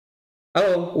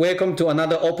Hello, welcome to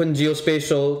another Open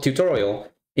Geospatial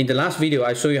tutorial. In the last video,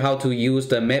 I showed you how to use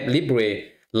the Map Libre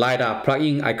LiDAR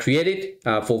plugin I created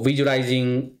for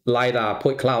visualizing LiDAR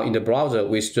point cloud in the browser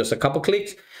with just a couple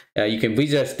clicks. You can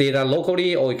visualize data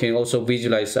locally, or you can also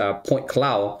visualize point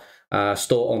cloud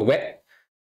stored on the web.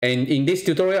 And in this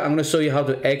tutorial, I'm going to show you how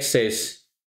to access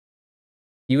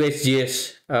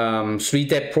USGS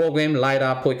 3-step program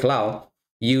LiDAR point cloud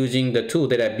using the tool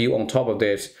that I built on top of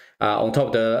this. On top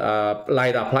of the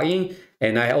LiDAR plugin,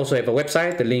 and I also have a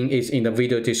website. The link is in the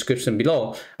video description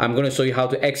below. I'm going to show you how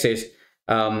to access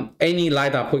any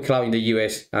LiDAR point cloud in the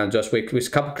US just with a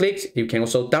couple clicks. You can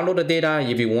also download the data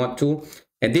if you want to,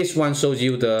 and this one shows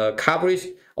you the coverage.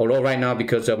 Although right now,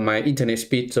 because of my internet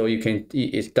speed, so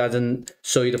it doesn't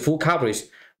show you the full coverage.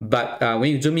 But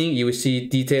when you zoom in, you will see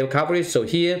detailed coverage. So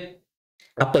here,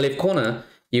 upper left corner,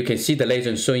 you can see the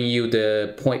legend showing you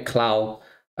the point cloud.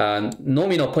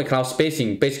 Nominal point cloud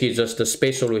spacing, basically just the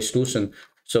spatial resolution.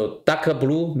 So darker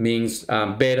blue means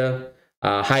better,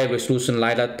 higher resolution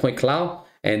LiDAR point cloud,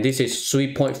 and this is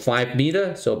 3.5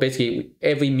 meter. So basically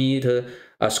every meter,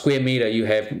 square meter, you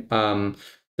have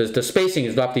the spacing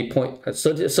is roughly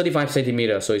 35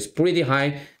 centimeters. So it's pretty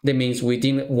high. That means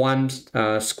within one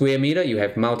square meter, you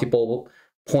have multiple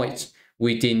points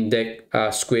within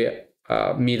that square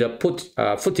meter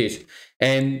footage.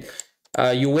 And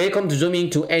you're welcome to zoom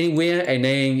into anywhere, and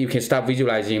then you can start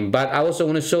visualizing. But I also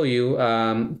want to show you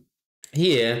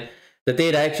here the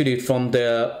data actually from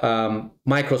the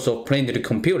Microsoft Planetary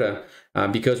computer,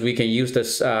 because we can use the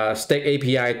Stack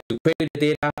API to query the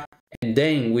data, and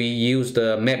then we use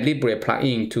the Map Libre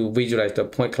plugin to visualize the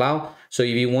point cloud. So if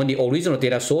you want the original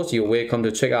data source, you're welcome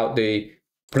to check out the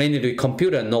Planetary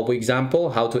computer notebook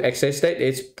example, how to access that.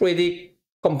 It's pretty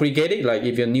complicated. Like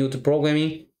if you're new to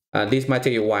programming, this might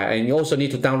take a while, and you also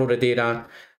need to download the data.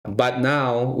 But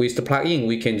now with the plugin,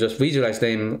 we can just visualize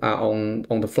them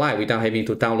on the fly without having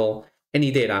to download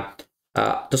any data.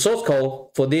 The source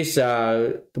code for this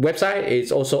website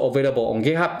is also available on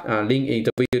GitHub. Link in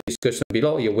the video description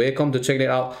below. You're welcome to check it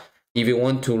out. If you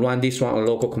want to run this one on a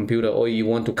local computer, or you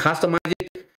want to customize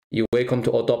it, you're welcome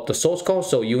to adopt the source code.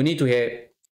 So you need to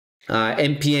have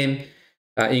npm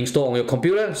installed on your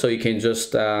computer, so you can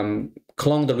just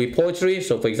clone the repository.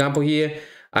 So for example, here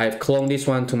I've cloned this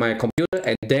one to my computer,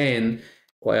 and then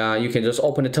you can just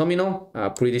open the terminal,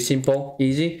 pretty simple,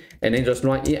 easy, and then just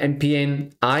run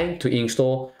npm I to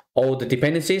install all the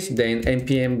dependencies, then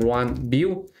npm run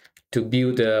build to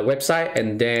build the website,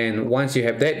 and then once you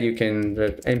have that, you can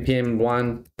npm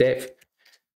run dev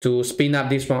to spin up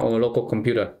this one on a local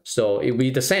computer. So it will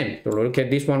be the same. So look at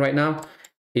this one right now.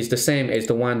 It's the same as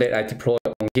the one that I deployed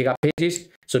on GitHub pages.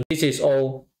 So this is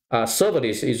all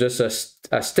serverless. It's just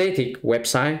a static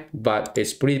website, but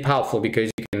it's pretty powerful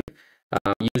because you can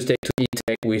use that to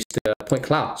interact with the point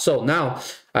cloud. So now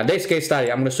let's get started.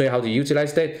 I'm going to show you how to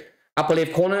utilize that. Upper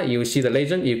left corner, you will see the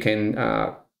legend. You can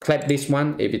clap this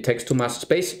one if it takes too much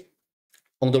space.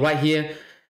 On the right here,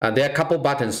 there are a couple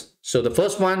buttons. So the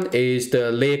first one is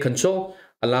the layer control,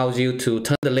 allows you to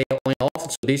turn the layer on and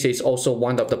off. So this is also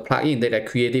one of the plugins that I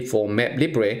created for Map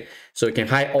Libre. So you can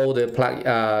hide all the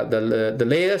the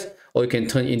layers, or you can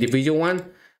turn individual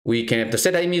one. We can have the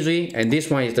setup imagery, and this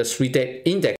one is the 3-step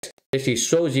index. Basically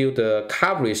shows you the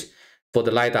coverage for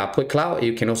the LiDAR point cloud.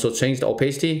 You can also change the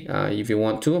opacity if you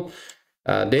want to.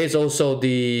 There's also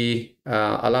the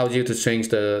allows you to change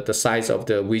the size of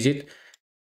the widget.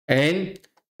 And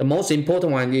the most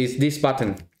important one is this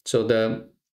button. So the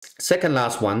second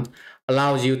last one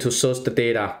allows you to search the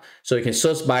data. So you can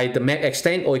search by the map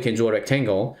extent, or you can draw a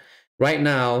rectangle. Right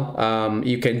now,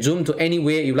 you can zoom to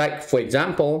anywhere you like. For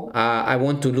example, I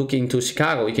want to look into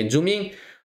Chicago. You can zoom in,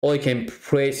 or you can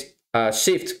press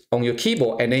Shift on your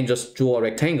keyboard and then just draw a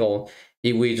rectangle.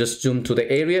 If we just zoom to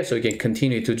the area, so you can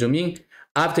continue to zoom in.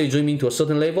 After you zoom in to a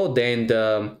certain level, then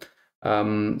the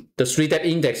 3-step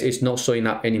index is not showing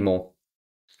up anymore.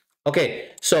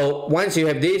 Okay, so once you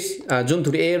have this, zoom to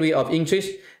the area of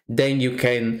interest, then you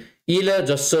can either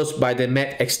just search by the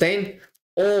map extent,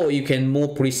 or you can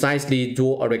more precisely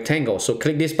draw a rectangle. So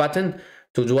click this button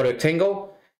to draw a rectangle.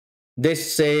 Let's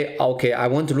say, okay, I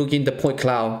want to look in the point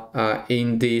cloud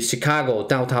in the Chicago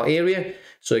downtown area.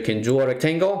 So you can draw a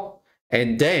rectangle,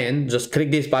 and then just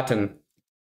click this button,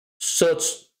 search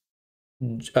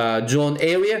drawn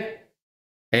area,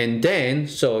 and then,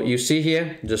 so you see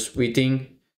here, just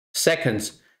within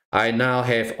seconds, I now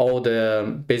have all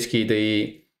the basically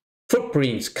the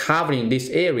footprints covering this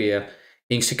area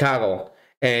in Chicago.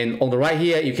 And on the right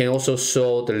here, you can also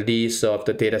show the list of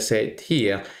the data set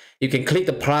here. You can click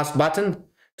the plus button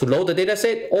to load the data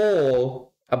set, or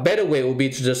a better way would be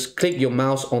to just click your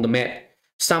mouse on the map.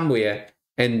 somewhere,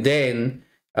 and then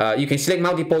you can select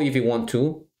multiple if you want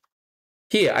to.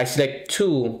 Here I select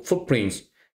 2 footprints,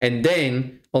 and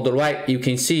then on the right you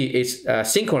can see it's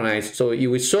synchronized, so it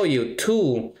will show you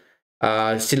 2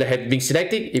 have been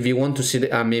selected. If you want to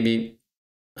select maybe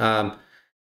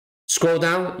scroll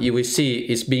down, you will see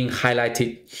it's being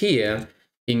highlighted here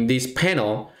in this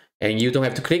panel, and you don't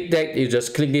have to click that. You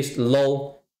just click this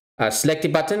load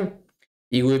selected button.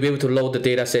 You will be able to load the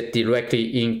data set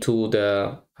directly into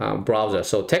the browser.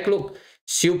 So take a look,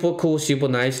 super cool, super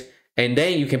nice. And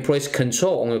then you can press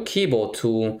Control on your keyboard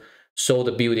to show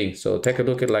the building. So take a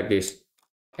look at like this,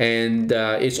 and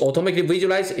it's automatically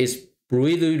visualized. It's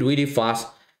really fast.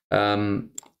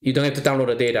 You don't have to download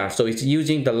the data. So it's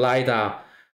using the LiDAR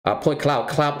point cloud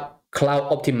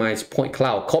optimized point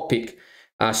cloud cockpit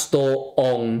stored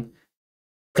on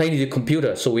Planetary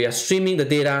computer. So we are streaming the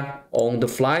data on the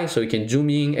fly, so you can zoom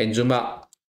in and zoom out.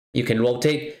 You can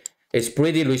rotate. It's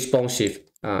pretty responsive.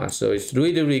 So it's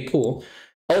really cool.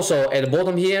 Also at the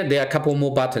bottom here, there are a couple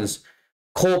more buttons.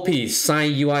 Copy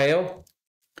sign URL.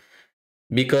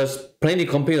 Because Planetary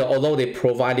computer, although they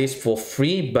provide this for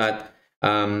free, but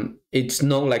it's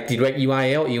not like direct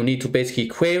URL. You need to basically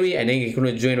query, and then you're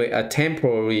going to generate a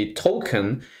temporary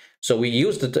token. So we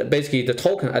use basically the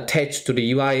token attached to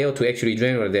the URL to actually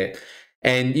generate that.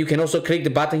 And you can also click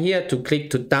the button here to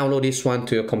download this one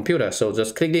to your computer. So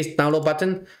just click this download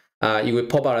button. You will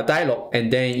pop out a dialog,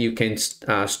 and then you can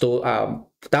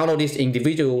download this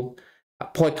individual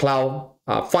point cloud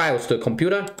files to the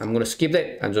computer. I'm going to skip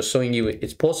that. I'm just showing you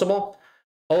it's possible.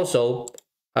 Also,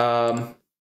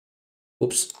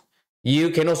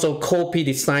 you can also copy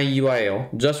the signed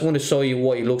URL. Just want to show you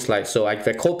what it looks like. So I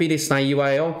can copy this signed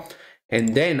URL,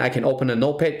 and then I can open a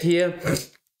notepad here.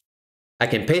 I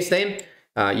can paste them.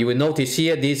 You will notice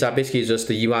here, these are basically just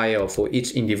the URL for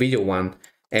each individual one,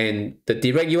 and the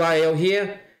direct URL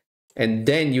here, and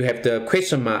then you have the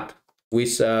question mark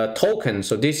with a token.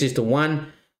 So this is the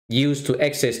one used to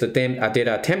access the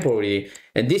data temporarily,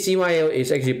 and this URL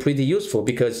is actually pretty useful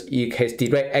because it has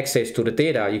direct access to the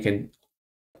data. You can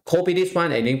copy this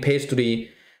one and then paste to the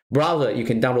browser. You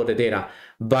can download the data,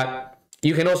 but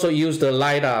you can also use the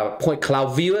LiDAR point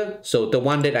cloud viewer, so the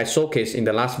one that I showcased in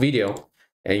the last video.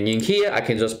 And in here I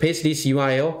can just paste this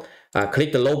URL,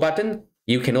 click the load button.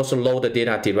 You can also load the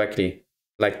data directly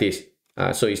like this.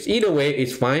 So it's either way,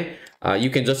 it's fine.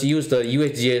 You can just use the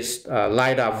USGS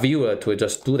LiDAR viewer to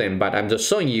just do them, but I'm just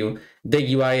showing you the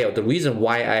URL. The reason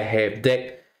why I have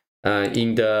that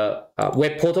in the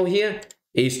web portal here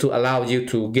is to allow you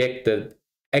to get the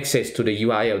access to the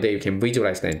URL that you can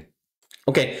visualize them.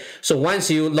 Okay, so once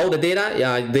you load the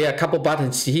data, there are a couple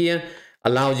buttons here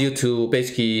allows you to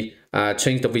basically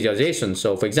change the visualization.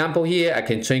 So for example, here I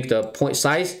can change the point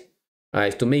size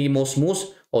to make it more smooth,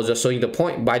 or just showing the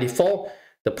point. By default,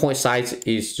 the point size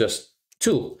is just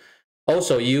 2.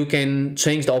 Also, you can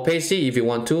change the opacity if you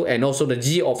want to, and also the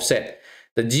G offset.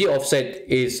 The G offset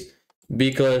is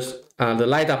because the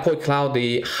LiDAR point cloud,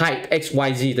 the height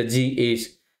XYZ, the G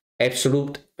is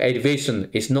absolute elevation,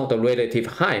 it's not the relative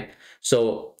height.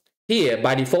 So here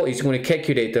by default, it's going to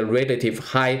calculate the relative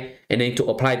height and then to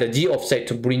apply the G offset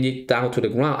to bring it down to the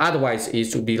ground. Otherwise, it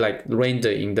should be like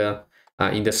render in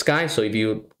the sky. So if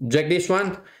you drag this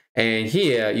one, and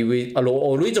here you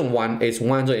will, original one is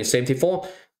 174.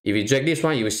 If you drag this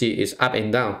one, you will see it's up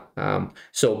and down.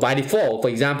 So by default, for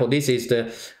example, this is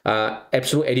the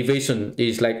absolute elevation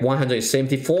is like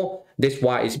 174. That's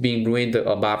why it's being rendered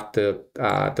above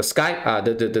the sky,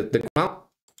 the ground.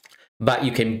 But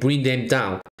you can bring them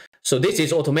down. So this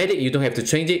is automatic. You don't have to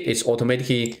change it. It's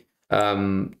automatically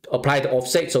apply the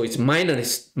offset. So it's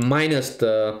minus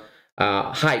the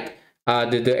height,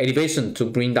 the elevation to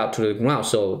bring that to the ground.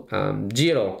 So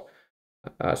 0.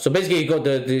 So basically you got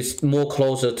this more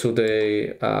closer to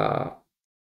the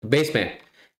basement.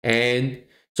 And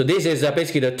so this is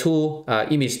basically the 2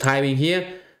 image typing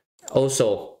here.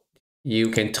 Also, you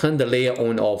can turn the layer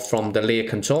on or off from the layer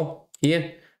control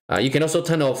here. You can also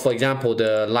turn off, for example,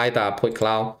 the LiDAR point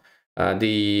cloud,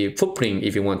 the footprint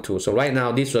if you want to. So right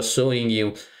now this was showing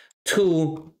you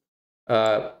 2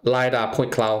 LiDAR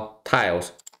point cloud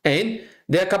tiles. And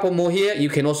there are a couple more here. You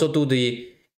can also do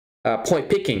the point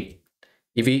picking.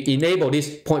 If you enable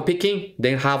this point picking,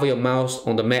 then hover your mouse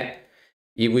on the map.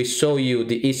 It will show you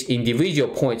each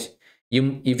individual point.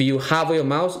 If you hover your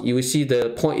mouse, you will see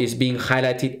the point is being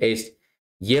highlighted as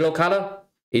yellow color.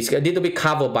 It's a little bit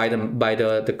covered by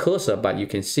the cursor, but you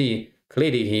can see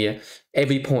clearly here.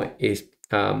 Every point is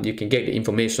you can get the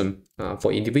information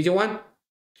for individual one.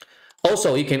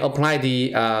 Also, you can apply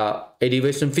the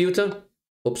elevation filter.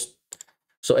 Oops.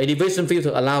 So elevation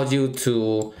filter allows you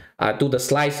to do the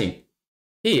slicing.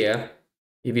 here,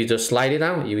 if you just slide it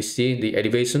down, you will see the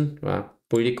elevation.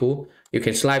 Pretty cool. You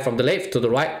can slide from the left to the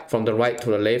right, from the right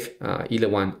to the left. Either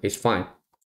one is fine.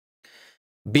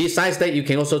 Besides that, you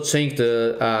can also change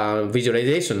the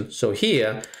visualization. So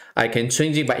here, I can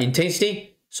change it by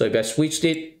intensity. So if I switched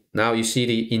it, now you see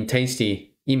the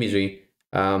intensity imagery.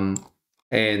 And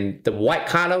the white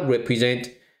color represent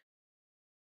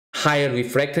higher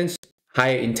reflectance,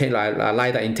 higher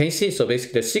LiDAR intensity. So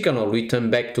basically the signal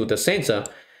returned back to the sensor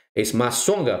is much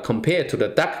stronger compared to the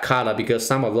dark color, because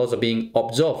some of those are being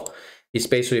absorbed,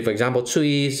 especially, for example,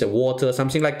 trees, water,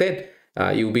 something like that.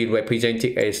 It will be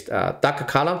represented as dark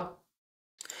color.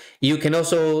 You can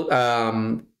also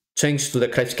change to the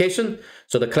classification.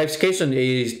 So the classification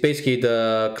is basically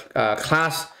the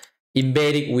class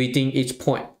embedded within each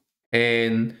point.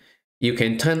 And you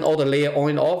can turn all the layer on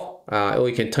and off, or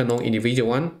you can turn on individual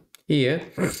one here.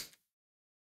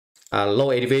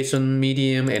 Low elevation,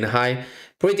 medium, and high.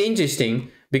 Pretty interesting,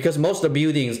 because most of the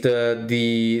buildings,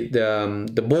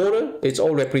 the border is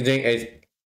all represented as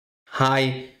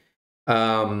high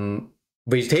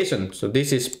vegetation. So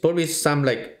this is probably some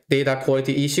like data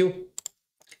quality issue.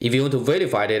 If you want to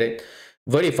verify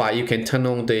you can turn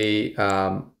on the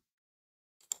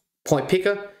point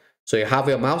picker. So you have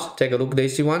your mouse, take a look at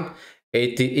this one.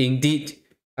 It indeed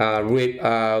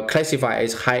classify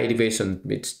as high elevation.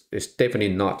 It's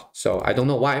definitely not. So I don't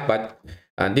know why, but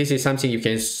this is something you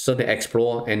can certainly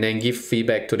explore and then give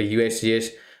feedback to the USGS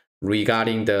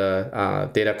regarding the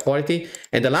data quality.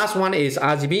 And the last one is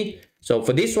RGB. So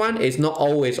for this one, it's not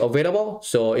always available.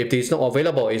 So if it's not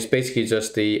available, it's basically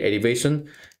just the elevation,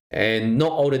 and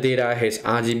not all the data has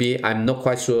RGB. I'm not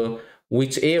quite sure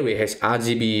which area has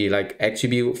RGB like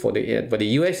attribute for the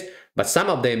US, but some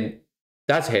of them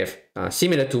does have,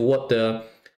 similar to what the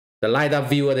LiDAR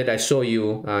viewer that I showed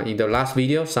you in the last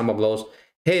video. Some of those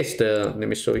has the, let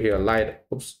me show you here,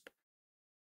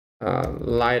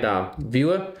 LiDAR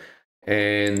viewer.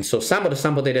 And so some of the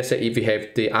sample data set, if you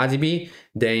have the RGB,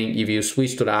 then if you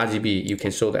switch to the RGB, you can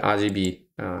show the RGB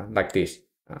like this.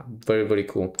 Very, very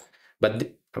cool.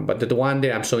 But the one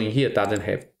that I'm showing here doesn't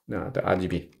have the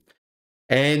RGB.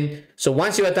 And so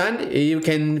once you are done, you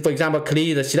can, for example,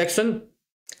 clear the selection,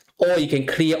 or you can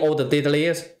clear all the data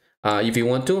layers if you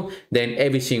want to. Then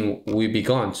everything will be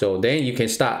gone. So then you can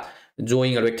start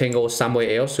drawing a rectangle somewhere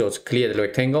else. So it's clear the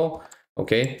rectangle,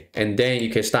 okay? And then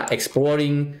you can start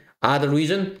exploring other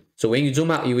region. So when you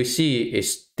zoom out, you will see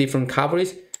it's different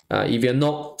coverage. If you're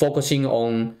not focusing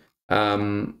on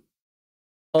urban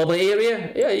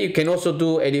area, yeah, you can also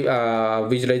do a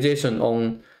visualization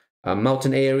on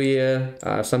mountain area,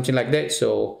 something like that.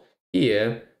 So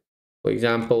here, for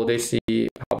example, they see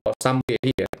how about somewhere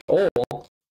here, or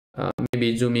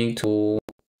maybe zooming to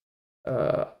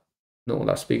no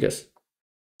Las Vegas.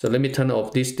 So let me turn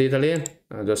off this data layer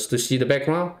just to see the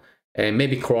background, and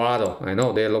maybe Colorado. I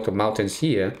know there are a lot of mountains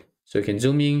here, so you can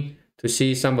zoom in to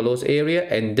see some of those areas.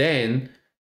 And then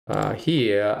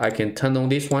here I can turn on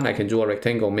this one. I can draw a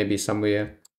rectangle maybe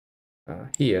somewhere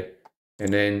here,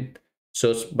 and then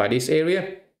search by this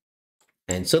area.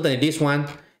 And certainly this one,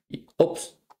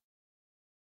 oops,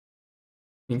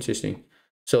 interesting.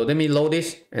 So let me load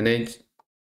this, and then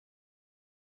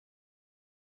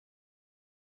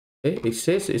it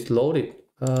says it's loaded.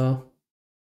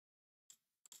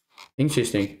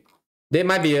 Interesting. There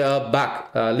might be a bug.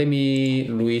 Let me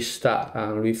restart,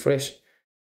 refresh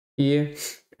here,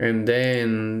 and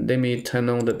then let me turn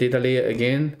on the data layer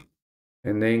again,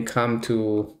 and then come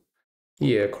to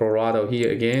here, Colorado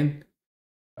here again,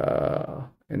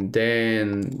 and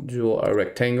then draw a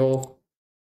rectangle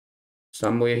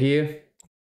somewhere here.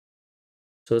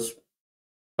 So it's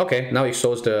okay. Now it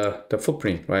shows the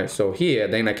footprint, right? So here,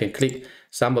 then I can click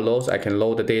some of those. I can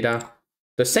load the data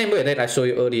the same way that I showed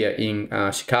you earlier in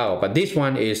Chicago, but this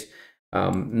one is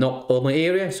not urban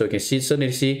area. So you can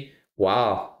certainly see,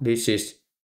 wow, this is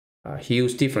a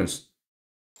huge difference.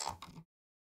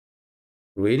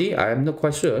 Really, I'm not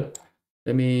quite sure.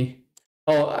 Let me,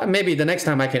 oh, maybe the next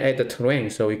time I can add the terrain,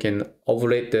 so we can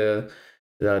overlay the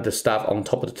stuff on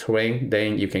top of the terrain.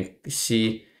 Then you can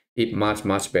see it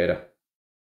much better.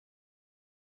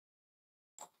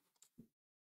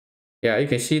 Yeah, you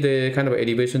can see the kind of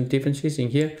elevation differences in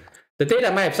here. The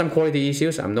data might have some quality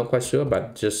issues. I'm not quite sure,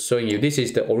 but just showing you, this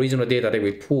is the original data that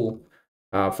we pull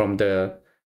from the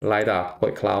LiDAR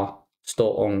point cloud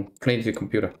stored on Planetary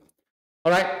computer.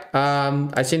 All right,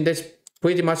 I think that's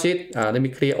pretty much it. Let me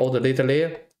clear all the data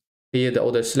layer, clear the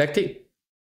order selected.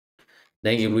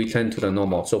 Then you return to the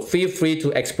normal. So feel free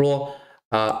to explore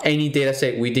any data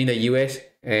set within the US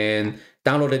and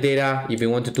download the data if you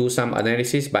want to do some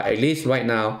analysis. But at least right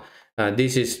now,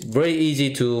 this is very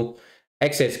easy to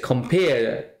access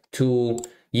compared to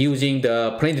using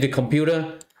the printed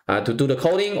computer to do the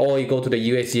coding, or you go to the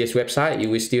USGS website, you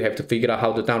will still have to figure out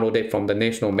how to download it from the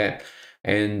national map.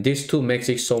 And this tool makes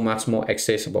it so much more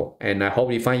accessible, and I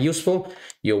hope you find useful.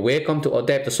 You're welcome to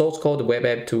adapt the source code, the web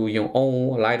app to your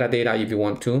own LiDAR data if you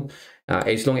want to,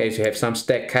 as long as you have some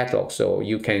stack catalog. So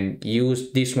you can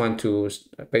use this one to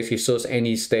basically source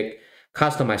any stack,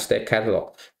 customized stack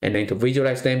catalog, and then to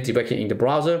visualize them directly in the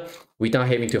browser without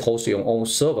having to host your own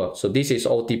server. So this is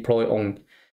all deployed on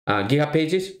GitHub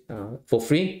pages for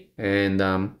free. And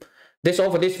that's all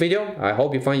for this video. I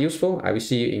hope you find useful. I will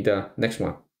see you in the next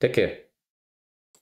one. Take care.